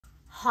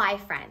Hi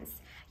friends.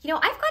 You know,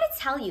 I've got to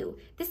tell you,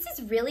 this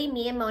is really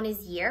me and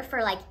Mona's year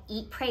for like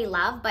eat, pray,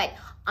 love, but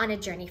on a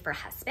journey for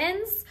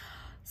husbands.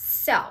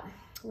 So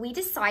we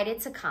decided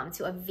to come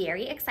to a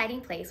very exciting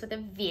place with a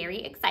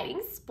very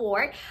exciting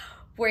sport.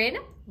 We're in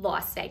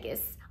Las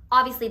Vegas,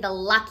 obviously the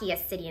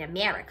luckiest city in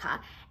America,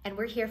 and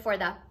we're here for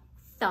the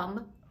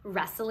thumb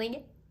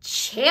wrestling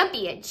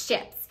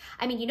championships.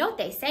 I mean, you know what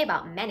they say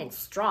about men and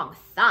strong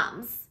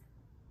thumbs.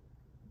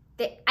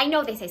 I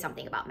know they say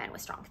something about men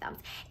with strong thumbs.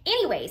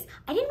 Anyways,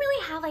 I didn't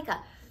really have like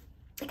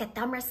a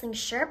thumb wrestling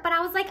shirt, but I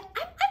was like,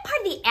 I'm part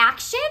of the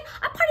action.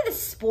 I'm part of the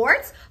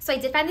sports. So I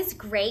did find this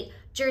great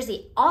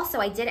jersey.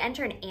 Also, I did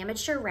enter an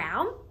amateur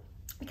round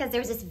because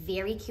there was this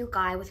very cute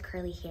guy with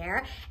curly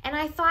hair. And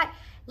I thought,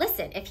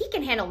 listen, if he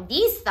can handle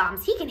these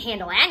thumbs, he can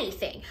handle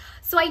anything.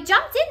 So I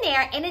jumped in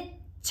there and it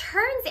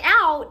turns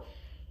out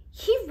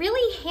he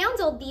really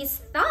handled these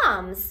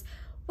thumbs,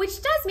 which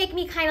does make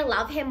me kind of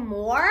love him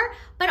more,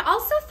 but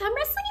also thumb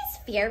wrestling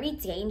is very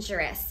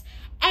dangerous.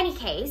 Any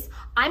case,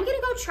 I'm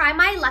gonna go try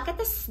my luck at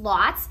the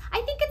slots.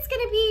 I think it's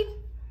gonna be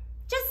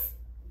just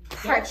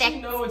perfect. Don't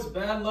you know it's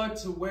bad luck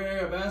to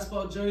wear a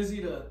basketball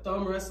jersey to a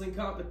thumb wrestling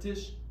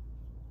competition?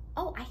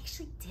 Oh, I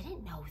actually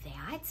didn't know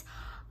that.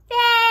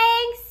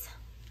 Thanks.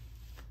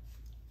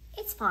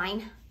 It's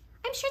fine.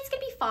 I'm sure it's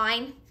gonna be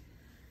fine.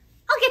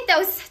 I'll get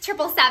those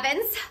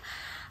 777s.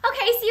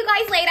 Okay, see you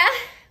guys later.